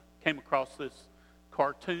came across this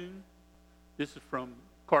cartoon. This is from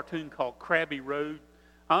a cartoon called Krabby Road.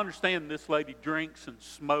 I understand this lady drinks and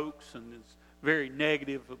smokes and is very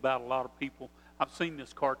negative about a lot of people. I've seen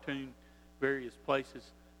this cartoon various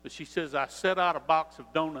places. But she says, I set out a box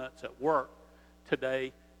of donuts at work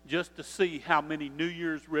today just to see how many New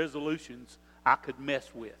Year's resolutions I could mess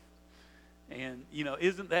with. And,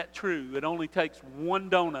 isn't that true? It only takes one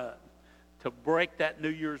donut to break that New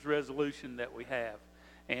Year's resolution that we have.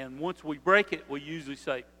 And once we break it, we usually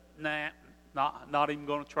say, nah, not even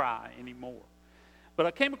going to try anymore. But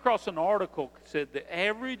I came across an article that said the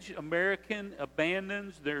average American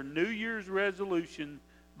abandons their New Year's resolution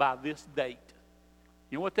by this date.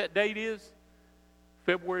 You know what that date is?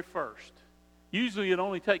 February 1st. Usually it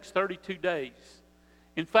only takes 32 days.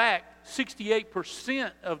 In fact,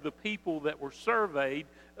 68% of the people that were surveyed,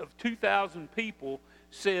 of 2,000 people,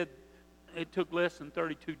 said it took less than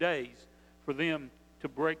 32 days for them to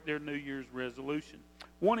break their New Year's resolution.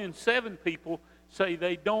 1 in 7 people say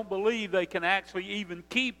they don't believe they can actually even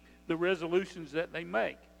keep the resolutions that they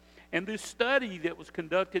make. And this study that was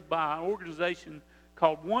conducted by an organization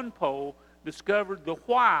called OnePoll discovered the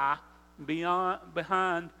why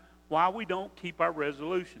behind why we don't keep our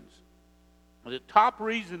resolutions. The top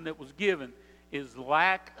reason that was given is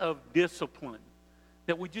lack of discipline,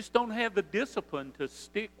 that we just don't have the discipline to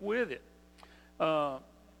stick with it.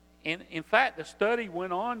 And in fact, the study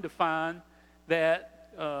went on to find that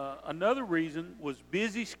another reason was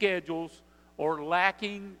busy schedules or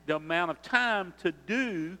lacking the amount of time to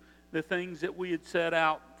do the things that we had set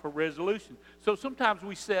out for resolution. So sometimes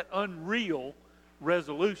we set unreal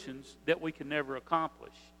resolutions that we can never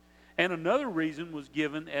accomplish. And another reason was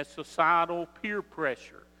given as societal peer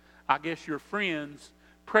pressure. I guess your friends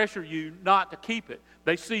pressure you not to keep it.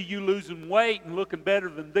 They see you losing weight and looking better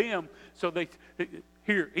than them, so they,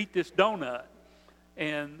 here, eat this donut.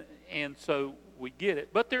 And so we get it.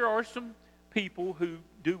 But there are some people who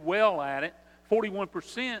do well at it.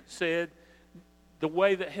 41% said the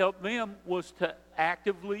way that helped them was to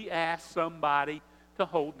actively ask somebody to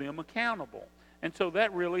hold them accountable. And so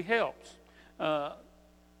that really helps.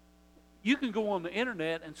 You can go on the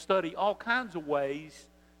internet and study all kinds of ways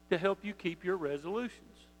to help you keep your resolutions.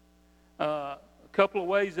 A couple of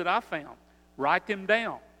ways that I found. Write them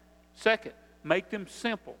down. Second, make them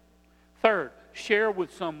simple. Third, share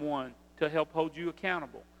with someone to help hold you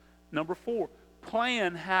accountable. Number 4,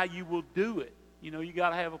 plan how you will do it. You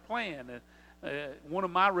got to have a plan. One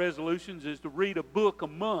of my resolutions is to read a book a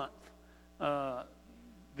month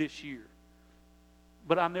this year.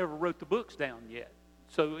 But I never wrote the books down yet.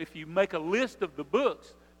 So if you make a list of the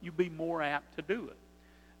books, you'll be more apt to do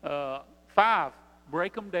it. 5,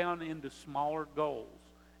 break them down into smaller goals,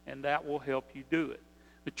 and that will help you do it.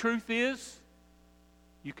 The truth is,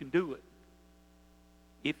 you can do it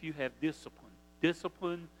if you have discipline.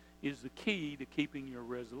 Discipline is the key to keeping your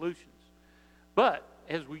resolutions. But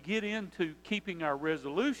as we get into keeping our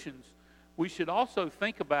resolutions, we should also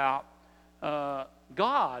think about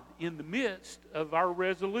God in the midst of our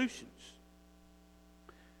resolutions.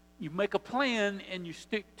 You make a plan and you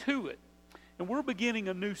stick to it. And we're beginning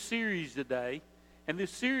a new series today, and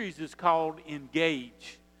this series is called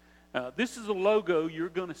Engage. This is a logo you're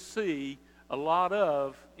going to see a lot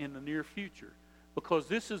of in the near future, because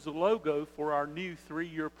this is the logo for our new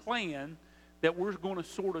 3-year plan that we're going to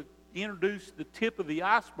sort of introduce the tip of the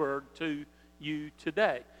iceberg to you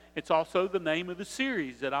today. It's also the name of the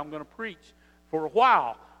series that I'm going to preach for a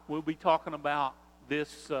while. We'll be talking about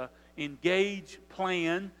this Engage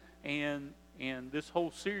plan, and this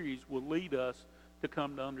whole series will lead us to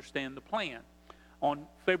come to understand the plan. On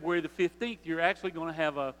February the 15th, you're actually going to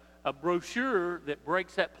have a brochure that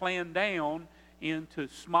breaks that plan down into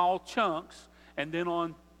small chunks, and then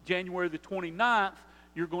on January the 29th,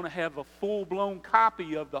 you're going to have a full-blown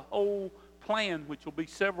copy of the whole plan, which will be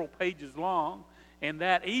several pages long. And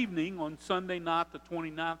that evening, on Sunday night, the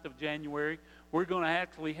 29th of January, we're going to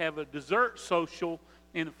actually have a dessert social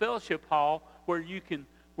in the fellowship hall where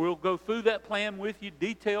we'll go through that plan with you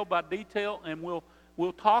detail by detail, and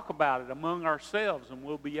we'll talk about it among ourselves, and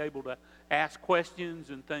we'll be able to ask questions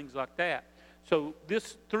and things like that. So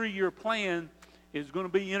this 3-year plan is going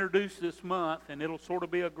to be introduced this month, and it'll sort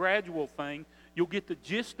of be a gradual thing. You'll get the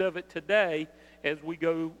gist of it today as we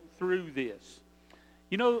go through this.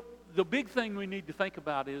 The big thing we need to think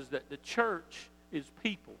about is that the church is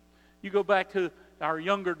people. You go back to our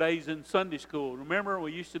younger days in Sunday school. Remember,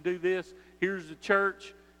 we used to do this. Here's the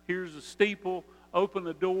church. Here's the steeple. Open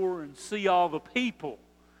the door and see all the people.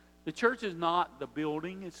 The church is not the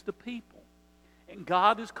building. It's the people. And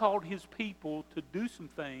God has called His people to do some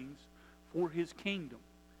things for His kingdom.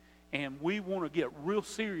 And we want to get real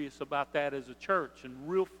serious about that as a church and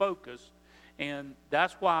real focused. And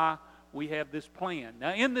that's why we have this plan.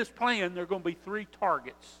 Now, in this plan, there are going to be 3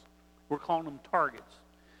 targets. We're calling them targets.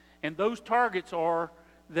 And those targets are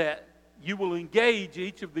that you will engage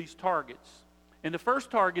each of these targets. And the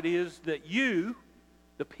first target is that you,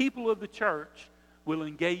 the people of the church, will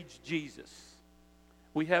engage Jesus.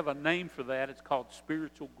 We have a name for that. It's called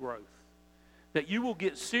spiritual growth. That you will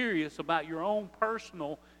get serious about your own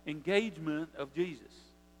personal engagement of Jesus.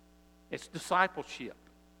 It's discipleship.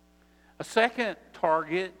 A second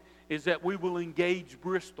target is that we will engage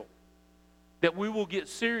Bristol. That we will get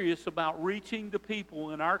serious about reaching the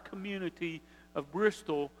people in our community of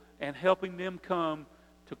Bristol and helping them come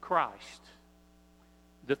to Christ.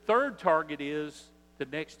 The third target is the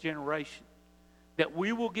next generation. That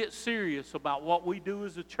we will get serious about what we do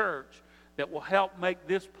as a church that will help make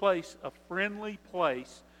this place a friendly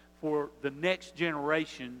place for the next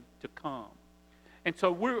generation to come. And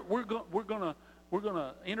so we're going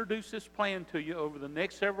to introduce this plan to you over the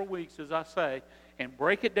next several weeks, as I say, and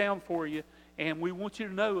break it down for you. And we want you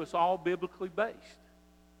to know it's all biblically based.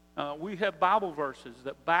 We have Bible verses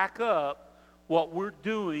that back up what we're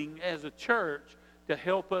doing as a church to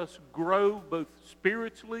help us grow both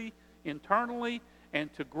spiritually, internally,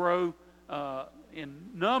 and to grow in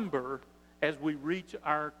number as we reach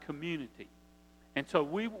our community. And so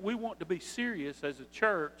we want to be serious as a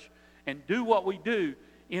church and do what we do.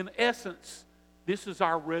 In essence, this is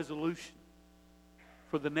our resolution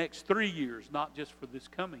for the next 3 years, not just for this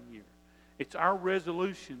coming year. It's our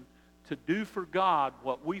resolution to do for God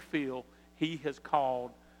what we feel He has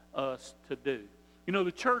called us to do. You know,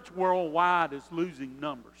 the church worldwide is losing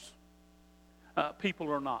numbers.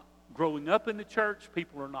 People are not growing up in the church.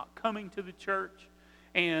 People are not coming to the church.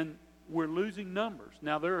 And we're losing numbers.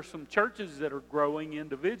 Now, there are some churches that are growing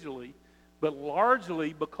individually, but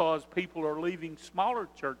largely because people are leaving smaller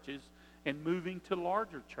churches and moving to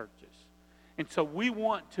larger churches. And so we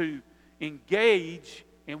want to engage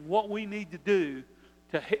in what we need to do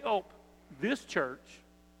to help this church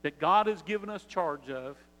that God has given us charge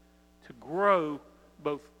of to grow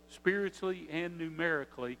both spiritually and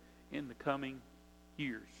numerically in the coming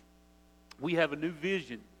years. We have a new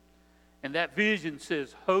vision, and that vision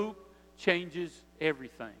says hope changes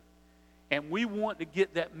everything. And we want to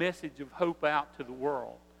get that message of hope out to the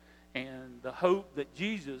world, and the hope that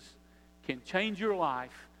Jesus can change your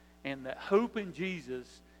life, and that hope in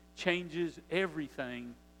Jesus changes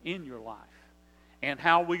everything in your life. And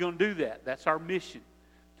how are we going to do that? That's our mission,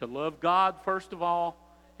 to love God first of all,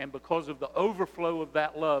 and because of the overflow of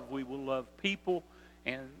that love, we will love people,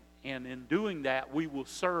 and in doing that, we will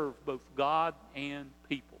serve both God and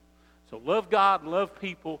people. So love God, love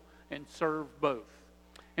people, and serve both.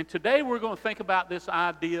 And today we're going to think about this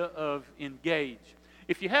idea of engage.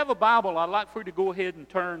 If you have a Bible, I'd like for you to go ahead and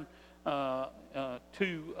turn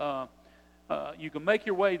you can make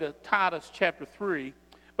your way to Titus chapter 3.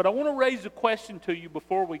 But I want to raise a question to you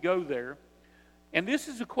before we go there. And this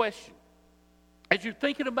is a question. As you're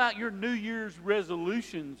thinking about your New Year's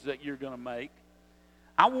resolutions that you're going to make,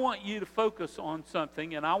 I want you to focus on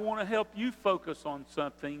something, and I want to help you focus on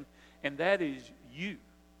something, and that is you.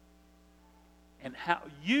 And how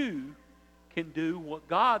you can do what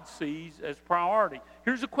God sees as priority.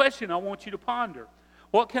 Here's a question I want you to ponder.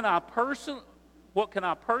 What can I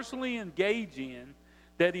personally engage in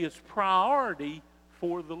that is priority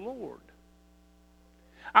for the Lord?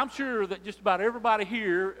 I'm sure that just about everybody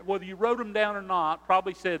here, whether you wrote them down or not,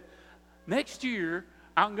 probably said, next year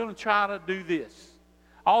I'm going to try to do this.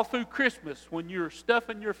 All through Christmas, when you're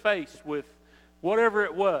stuffing your face with whatever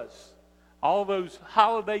it was, all those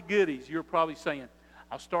holiday goodies, you're probably saying,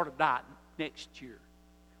 I'll start a diet next year.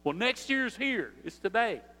 Well, next year's here. It's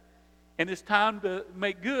today. And it's time to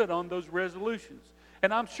make good on those resolutions.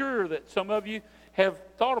 And I'm sure that some of you have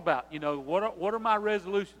thought about, what are my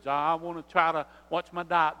resolutions? I want to try to watch my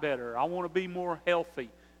diet better. I want to be more healthy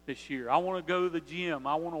this year. I want to go to the gym.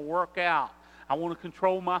 I want to work out. I want to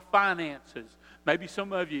control my finances. Maybe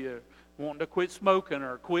some of you want to quit smoking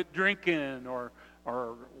or quit drinking or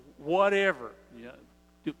whatever.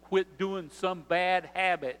 To quit doing some bad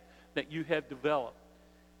habit that you have developed.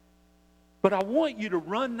 But I want you to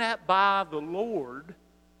run that by the Lord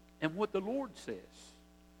and what the Lord says.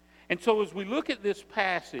 And so as we look at this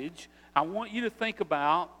passage, I want you to think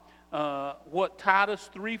about what Titus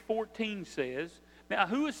 3:14 says. Now,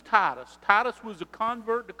 who is Titus? Titus was a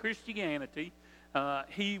convert to Christianity.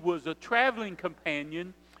 He was a traveling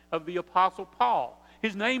companion of the Apostle Paul.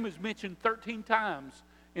 His name is mentioned 13 times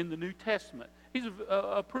in the New Testament. He's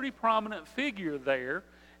a pretty prominent figure there,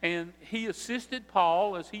 and he assisted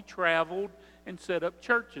Paul as he traveled and set up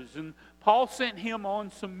churches. And Paul sent him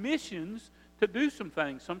on some missions to do some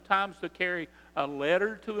things, sometimes to carry a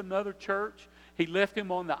letter to another church. He left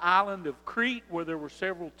him on the island of Crete where there were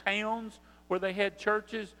several towns where they had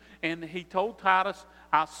churches. And he told Titus,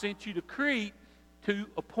 I sent you to Crete to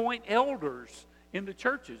appoint elders in the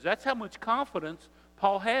churches. That's how much confidence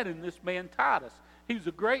Paul had in this man Titus. He was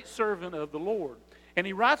a great servant of the Lord. And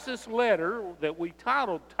he writes this letter that we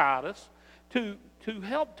titled Titus to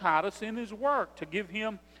help Titus in his work, to give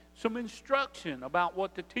him some instruction about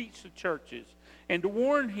what to teach the churches, and to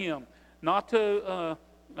warn him not to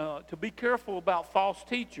be careful about false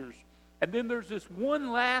teachers. And then there's this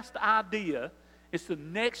one last idea. It's the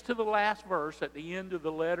next to the last verse at the end of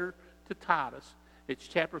the letter to Titus. It's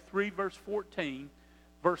chapter 3, verse 14.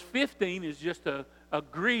 Verse 15 is just a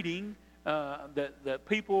greeting that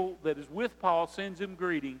people that is with Paul sends him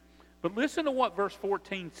greeting. But listen to what verse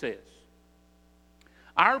 14 says.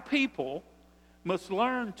 Our people must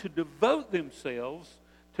learn to devote themselves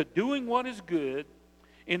to doing what is good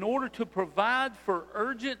in order to provide for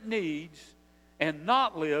urgent needs and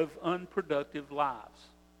not live unproductive lives.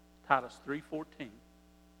 Titus 3:14.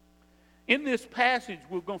 In this passage,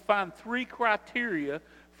 we're going to find three criteria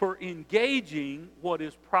for engaging what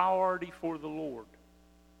is priority for the Lord.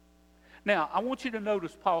 Now, I want you to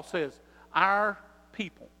notice Paul says, our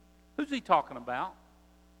people. Who's he talking about?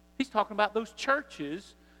 He's talking about those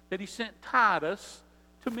churches that he sent Titus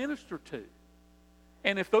to minister to.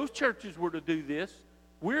 And if those churches were to do this,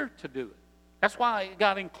 we're to do it. That's why it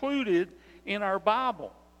got included in our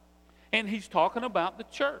Bible. And he's talking about the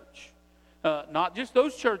church. Not just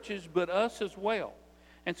those churches, but us as well.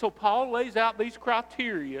 And so Paul lays out these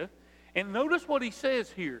criteria. And notice what he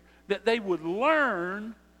says here. That they would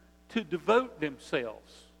learn to devote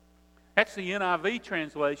themselves. That's the NIV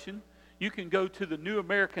translation. You can go to the New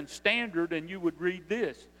American Standard and you would read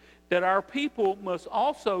this. That our people must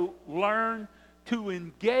also learn to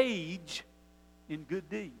engage in good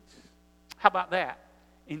deeds. How about that?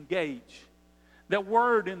 Engage. That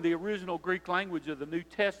word in the original Greek language of the New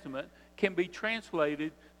Testament can be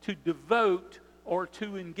translated to devote or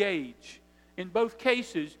to engage. In both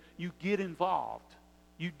cases, you get involved.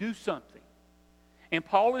 You do something. And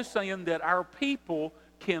Paul is saying that our people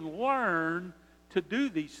can learn to do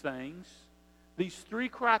these things, these three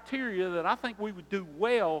criteria that I think we would do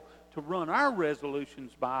well to run our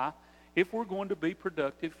resolutions by if we're going to be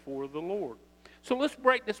productive for the Lord. So let's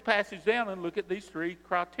break this passage down and look at these three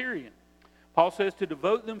criteria. Paul says to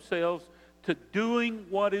devote themselves to doing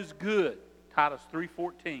what is good. Titus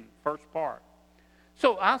 3:14, first part.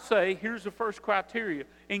 So I say, here's the first criteria.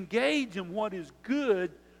 Engage in what is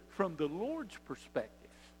good from the Lord's perspective.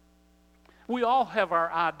 We all have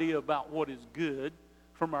our idea about what is good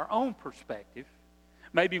from our own perspective.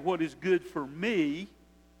 Maybe what is good for me.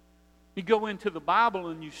 You go into the Bible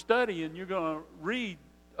and you study and you're going to read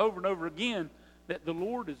over and over again that the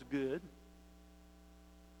Lord is good.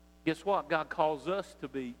 Guess what? God calls us to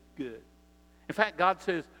be good. In fact, God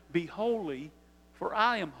says, be holy, for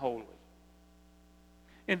I am holy.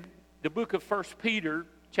 In the book of 1 Peter,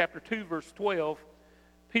 chapter 2, verse 12,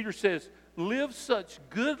 Peter says, live such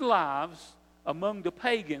good lives among the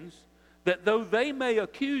pagans that though they may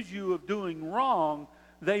accuse you of doing wrong,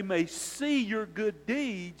 they may see your good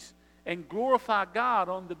deeds and glorify God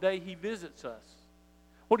on the day He visits us.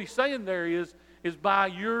 What he's saying there is by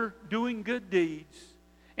your doing good deeds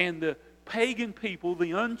and the pagan people,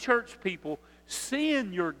 the unchurched people,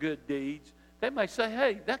 seeing your good deeds, they may say,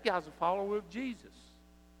 hey, that guy's a follower of Jesus.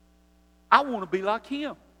 I want to be like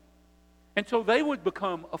him. And so they would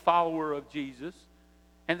become a follower of Jesus,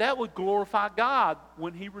 and that would glorify God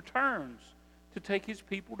when He returns to take His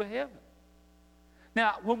people to heaven.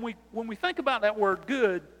 Now, when we think about that word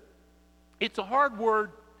good, it's a hard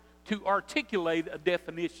word to articulate a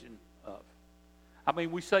definition of. I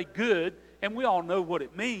mean, we say good, and we all know what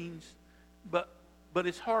it means, but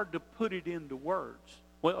it's hard to put it into words.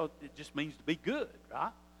 Well, it just means to be good,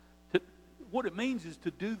 right? What it means is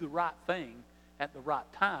to do the right thing at the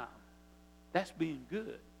right time. That's being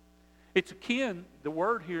good. It's akin, the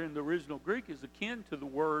word here in the original Greek is akin to the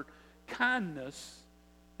word kindness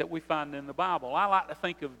that we find in the Bible. I like to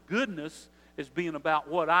think of goodness as being about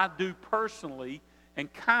what I do personally,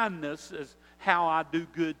 and kindness as how I do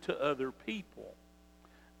good to other people.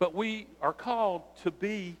 But we are called to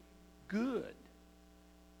be good.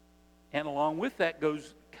 And along with that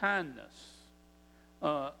goes kindness.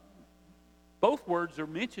 Both words are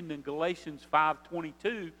mentioned in Galatians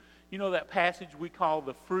 5:22. You know that passage we call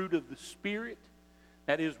the fruit of the Spirit?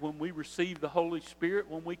 That is when we receive the Holy Spirit,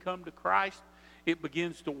 when we come to Christ, it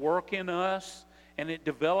begins to work in us. and it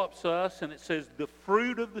develops us, and it says the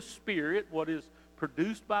fruit of the Spirit, what is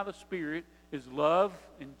produced by the Spirit, is love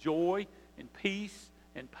and joy and peace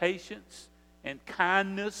and patience and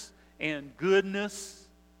kindness and goodness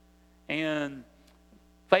and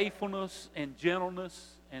faithfulness and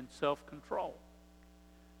gentleness and self-control.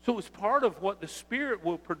 So it's part of what the Spirit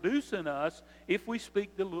will produce in us if we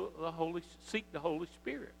seek the Holy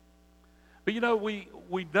Spirit. But you know, we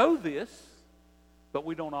know this, but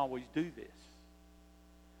we don't always do this.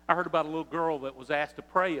 I heard about a little girl that was asked to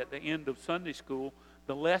pray at the end of Sunday school.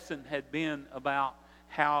 The lesson had been about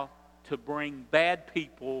how to bring bad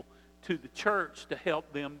people to the church to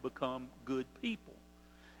help them become good people.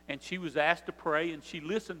 And she was asked to pray, and she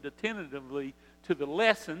listened attentively to the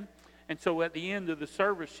lesson. And so at the end of the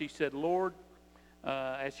service, she said, Lord,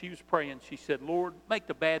 as she was praying, she said, Lord, make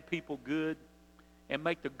the bad people good and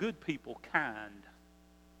make the good people kind.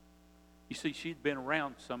 You see, she'd been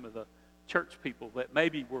around some of the church people that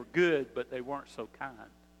maybe were good, but they weren't so kind.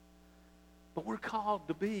 But we're called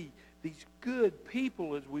to be these good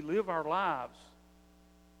people as we live our lives.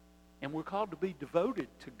 And we're called to be devoted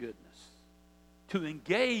to goodness, to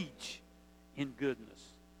engage in goodness.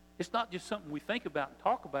 It's not just something we think about and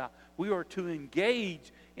talk about. We are to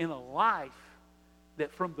engage in a life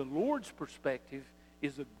that from the Lord's perspective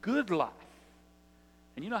is a good life.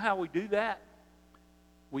 And you know how we do that?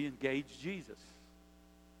 We engage Jesus.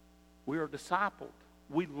 We are discipled.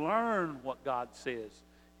 We learn what God says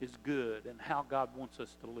is good and how God wants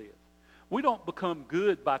us to live. We don't become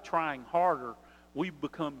good by trying harder. We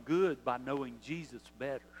become good by knowing Jesus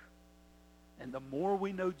better. And the more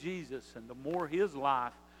we know Jesus and the more His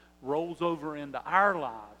life rolls over into our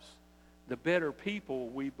lives, the better people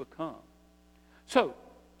we become. So,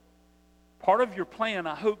 part of your plan,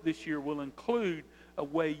 I hope this year, will include a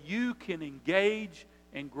way you can engage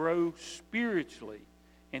and grow spiritually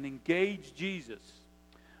and engage Jesus.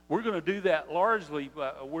 We're going to do that largely.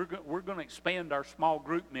 We're going to expand our small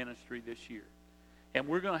group ministry this year. And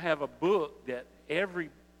we're going to have a book that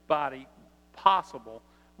everybody possible,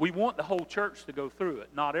 we want the whole church to go through it.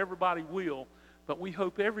 Not everybody will, but we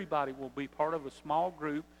hope everybody will be part of a small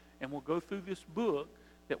group and will go through this book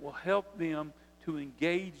that will help them to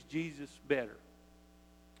engage Jesus better.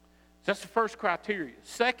 That's the first criteria.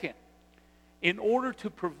 Second, in order to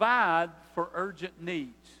provide for urgent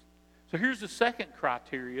needs. So here's the second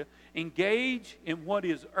criteria. Engage in what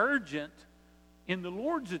is urgent in the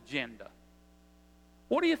Lord's agenda.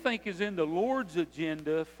 What do you think is in the Lord's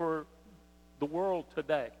agenda for the world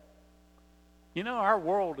today? You know, our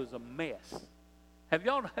world is a mess. Have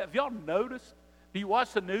y'all noticed? Do you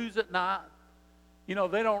watch the news at night? You know,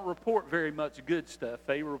 they don't report very much good stuff.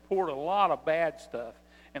 They report a lot of bad stuff.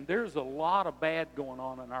 And there's a lot of bad going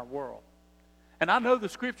on in our world. And I know the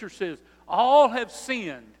Scripture says, all have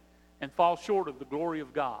sinned and fall short of the glory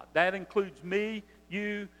of God. That includes me,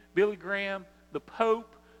 you, Billy Graham, the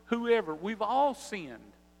Pope, whoever. We've all sinned.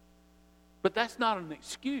 But that's not an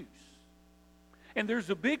excuse. And there's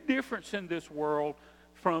a big difference in this world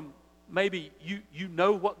from maybe you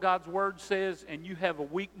know what God's Word says and you have a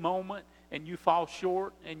weak moment and you fall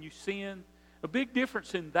short and you sin. A big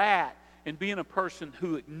difference in that and being a person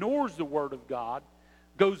who ignores the Word of God,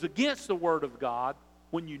 goes against the Word of God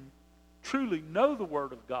when you truly know the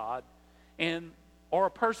Word of God, and or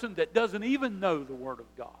a person that doesn't even know the Word of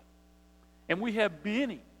God. And we have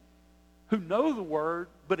many who know the Word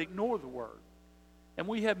but ignore the Word. And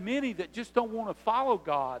we have many that just don't want to follow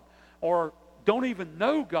God or don't even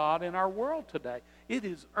know God in our world today. It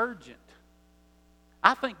is urgent.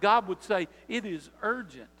 I think God would say it is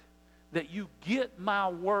urgent that you get my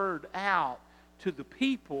word out to the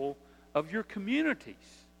people of your communities.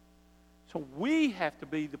 So we have to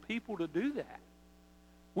be the people to do that.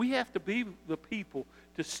 We have to be the people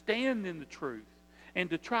to stand in the truth and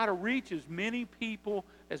to try to reach as many people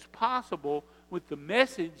as possible with the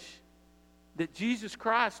message that Jesus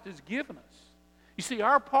Christ has given us. You see,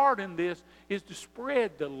 our part in this is to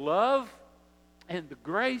spread the love and the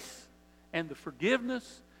grace and the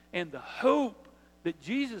forgiveness and the hope that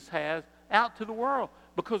Jesus has out to the world.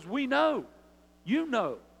 Because we know, you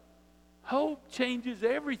know, hope changes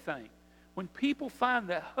everything. When people find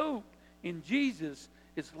that hope in Jesus,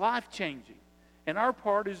 it's life-changing. And our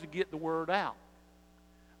part is to get the word out.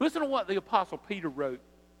 Listen to what the Apostle Peter wrote.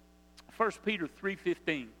 1 Peter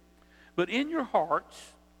 3:15. But in your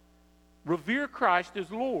hearts, revere Christ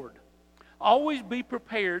as Lord. Always be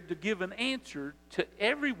prepared to give an answer to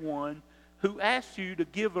everyone who asks you to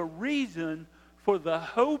give a reason for the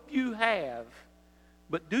hope you have,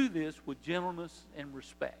 but do this with gentleness and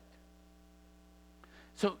respect.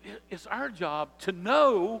 So it's our job to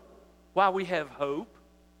know why we have hope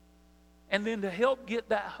and then to help get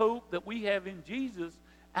that hope that we have in Jesus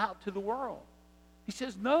out to the world. He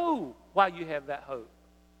says, know why you have that hope.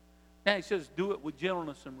 Now he says, do it with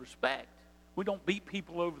gentleness and respect. We don't beat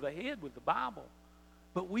people over the head with the Bible.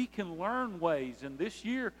 But we can learn ways. And this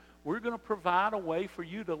year, we're going to provide a way for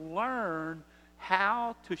you to learn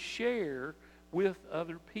how to share with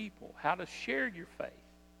other people, how to share your faith.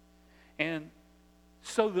 And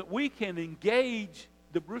so that we can engage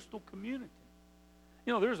the Bristol community.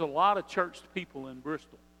 You know, there's a lot of churched people in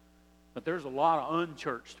Bristol, but there's a lot of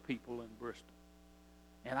unchurched people in Bristol.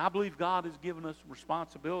 And I believe God has given us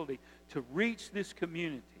responsibility to reach this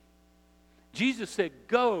community. Jesus said,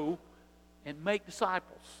 go and make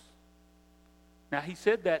disciples. Now, he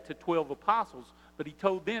said that to 12 apostles, but he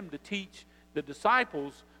told them to teach the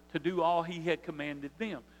disciples to do all he had commanded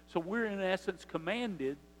them. So we're in essence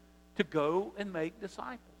commanded to go and make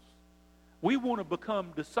disciples. We want to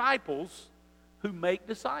become disciples who make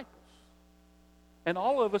disciples. And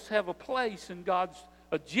all of us have a place in God's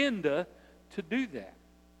agenda to do that.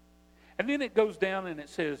 And then it goes down and it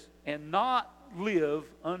says, and not live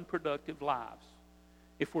unproductive lives.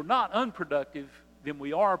 If we're not unproductive, then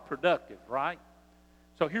we are productive, right?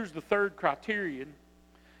 So here's the third criterion.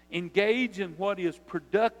 Engage in what is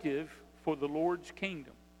productive for the Lord's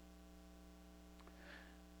kingdom.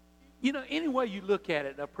 You know, any way you look at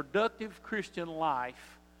it, a productive Christian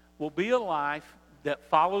life will be a life that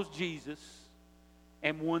follows Jesus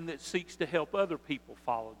and one that seeks to help other people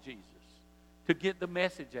follow Jesus, to get the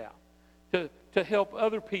message out, to help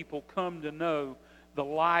other people come to know the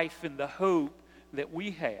life and the hope that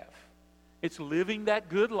we have. It's living that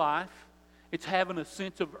good life. It's having a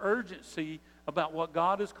sense of urgency about what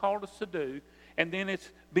God has called us to do. And then it's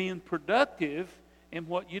being productive in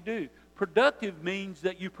what you do. Productive means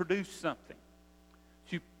that you produce something.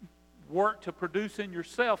 You work to produce in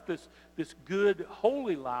yourself this good,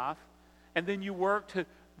 holy life. And then you work to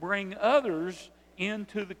bring others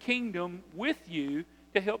into the kingdom with you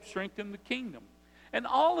to help strengthen the kingdom. And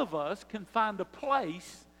all of us can find a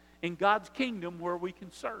place in God's kingdom where we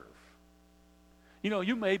can serve. You know,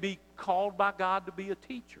 you may be called by God to be a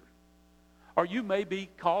teacher. Or you may be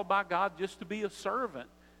called by God just to be a servant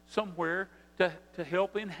somewhere to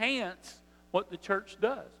help enhance what the church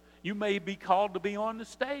does. You may be called to be on the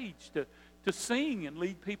stage to sing and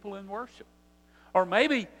lead people in worship. Or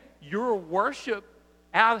maybe your worship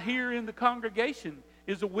out here in the congregation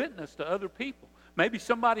is a witness to other people. Maybe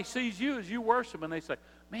somebody sees you as you worship and they say,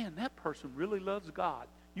 man, that person really loves God.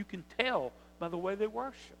 You can tell by the way they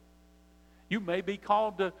worship. You may be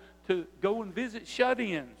called to go and visit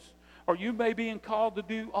shut-ins. Or you may be called to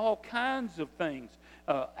do all kinds of things,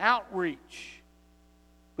 outreach.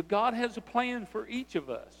 But God has a plan for each of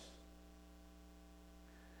us.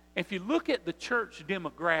 If you look at the church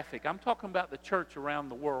demographic, I'm talking about the church around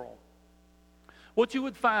the world, what you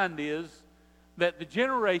would find is that the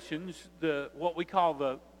generations, what we call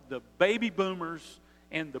the baby boomers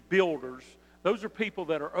and the builders, those are people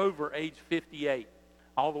that are over age 58,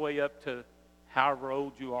 all the way up to however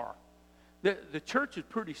old you are. The church is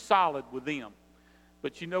pretty solid with them.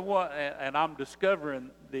 But you know what? And I'm discovering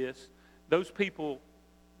this. Those people,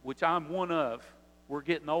 which I'm one of, we're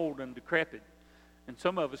getting old and decrepit. And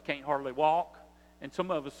some of us can't hardly walk. And some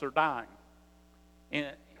of us are dying.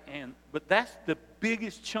 But that's the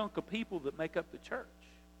biggest chunk of people that make up the church.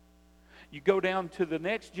 You go down to the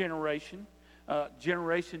next generation,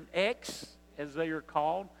 Generation X, as they are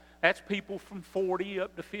called. That's people from 40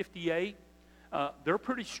 up to 58. They're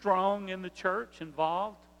pretty strong in the church,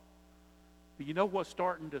 involved. But you know what's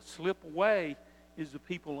starting to slip away is the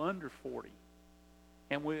people under 40.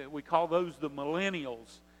 And we call those the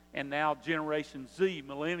millennials. And now Generation Z.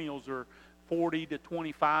 Millennials are 40 to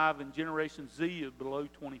 25, and Generation Z is below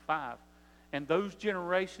 25. And those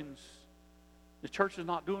generations, the church is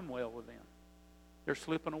not doing well with them. They're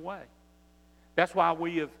slipping away. That's why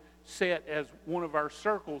we have set as one of our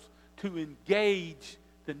circles to engage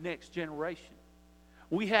the next generation.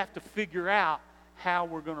 We have to figure out how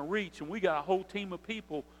we're going to reach. And we got a whole team of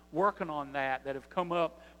people working on that have come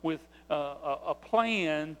up with a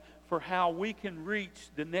plan for how we can reach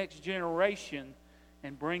the next generation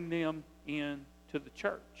and bring them into the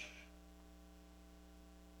church.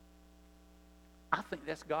 I think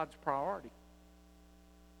that's God's priority.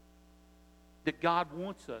 That God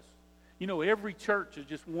wants us. You know, every church is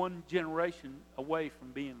just one generation away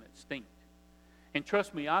from being extinct. And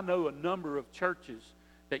trust me, I know a number of churches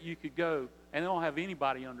that you could go and they don't have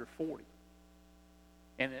anybody under 40.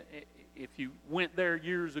 And if you went there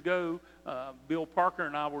years ago, Bill Parker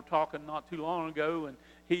and I were talking not too long ago, and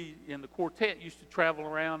he and the quartet used to travel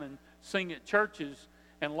around and sing at churches,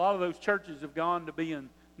 and a lot of those churches have gone to being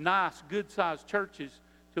nice, good-sized churches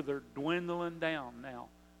till they're dwindling down now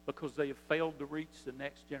because they have failed to reach the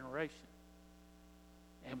next generation.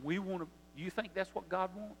 And we want to, do you think that's what God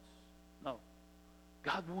wants? No.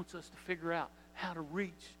 God wants us to figure out how to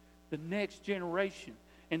reach the next generation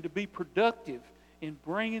and to be productive in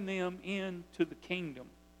bringing them into the kingdom.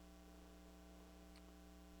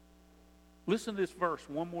 Listen to this verse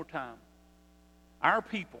one more time. Our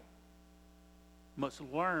people must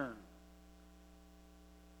learn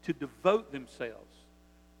to devote themselves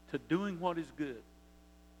to doing what is good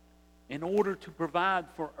in order to provide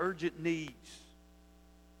for urgent needs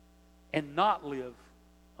and not live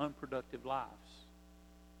unproductive lives.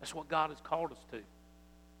 That's what God has called us to.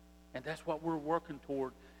 And that's what we're working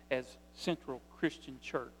toward as Central Christian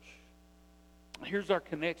Church. Here's our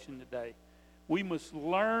connection today. We must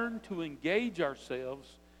learn to engage ourselves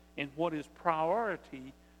in what is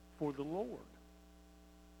priority for the Lord.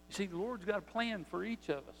 You see, the Lord's got a plan for each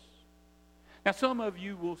of us. Now, some of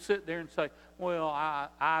you will sit there and say, well,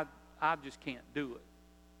 I just can't do it.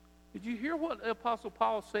 Did you hear what Apostle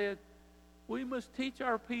Paul said? We must teach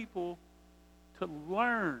our people to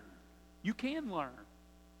learn. You can learn.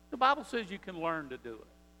 The Bible says you can learn to do it.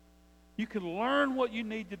 You can learn what you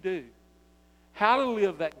need to do, how to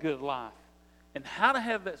live that good life, and how to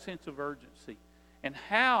have that sense of urgency, and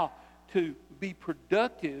how to be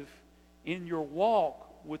productive in your walk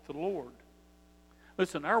with the Lord.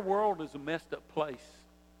 Listen, our world is a messed up place.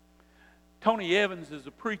 Tony Evans is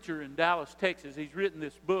a preacher in Dallas, Texas. He's written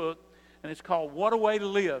this book, and it's called What a Way to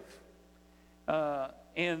Live.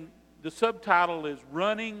 And the subtitle is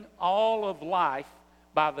Running All of Life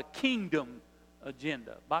by the Kingdom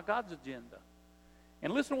Agenda, by God's agenda.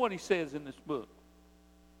 And listen to what he says in this book.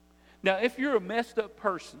 Now, if you're a messed up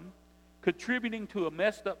person, contributing to a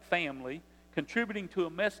messed up family, contributing to a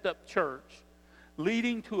messed up church,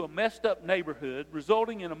 leading to a messed up neighborhood,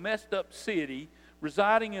 resulting in a messed up city,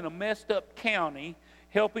 residing in a messed up county,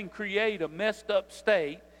 helping create a messed up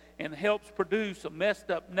state, and helps produce a messed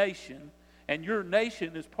up nation, and your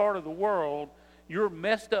nation is part of the world, your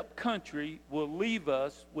messed up country will leave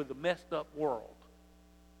us with a messed up world.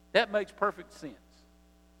 That makes perfect sense.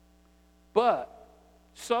 But,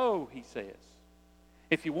 so, he says,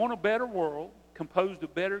 if you want a better world, composed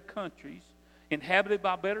of better countries, inhabited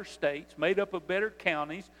by better states, made up of better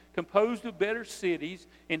counties, composed of better cities,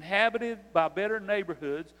 inhabited by better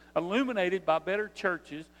neighborhoods, illuminated by better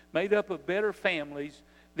churches, made up of better families,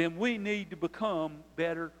 then we need to become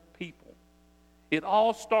better people. It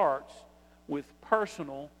all starts with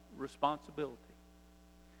personal responsibility.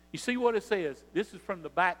 You see what it says? This is from the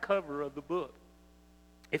back cover of the book.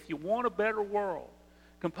 If you want a better world,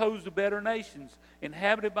 composed of better nations,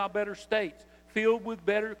 inhabited by better states, filled with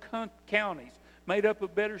better counties, made up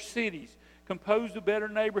of better cities, composed of better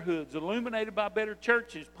neighborhoods, illuminated by better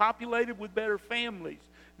churches, populated with better families,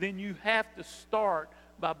 then you have to start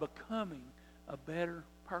by becoming a better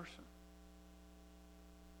person.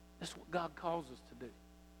 That's what God calls us to do.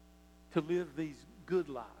 To live these good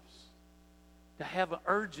lives. To have an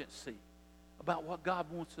urgency about what God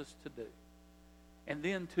wants us to do. And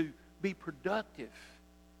then to be productive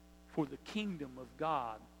for the kingdom of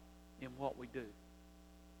God in what we do.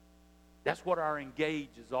 That's what our engage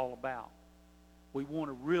is all about. We want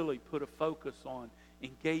to really put a focus on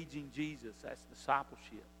engaging Jesus. That's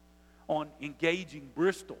discipleship. On engaging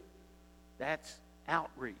Bristol. That's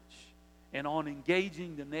outreach. And on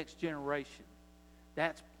engaging the next generation.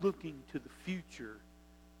 That's looking to the future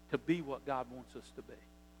to be what God wants us to be.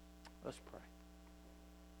 Let's pray.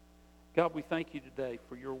 God, we thank you today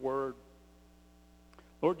for your word.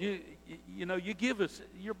 Lord, you know, you give us,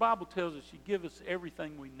 your Bible tells us you give us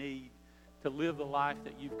everything we need to live the life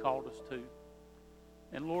that you've called us to.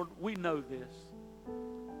 And Lord, we know this.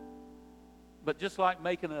 But just like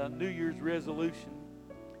making a New Year's resolution,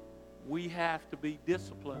 we have to be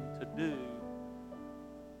disciplined to do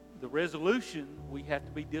the resolution. We have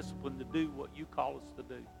to be disciplined to do what you call us to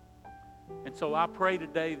do. And so I pray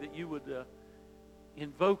today that you would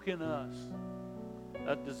invoke in us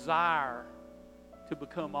a desire to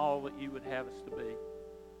become all that you would have us to be.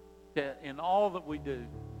 That in all that we do,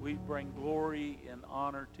 we bring glory and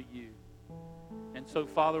honor to you. And so,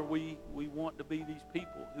 Father, we want to be these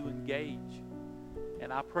people who engage.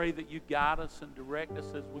 And I pray that you guide us and direct us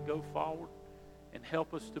as we go forward and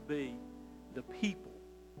help us to be the people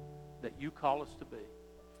that you call us to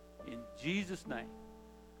be. In Jesus' name,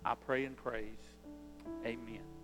 I pray and praise. Amen.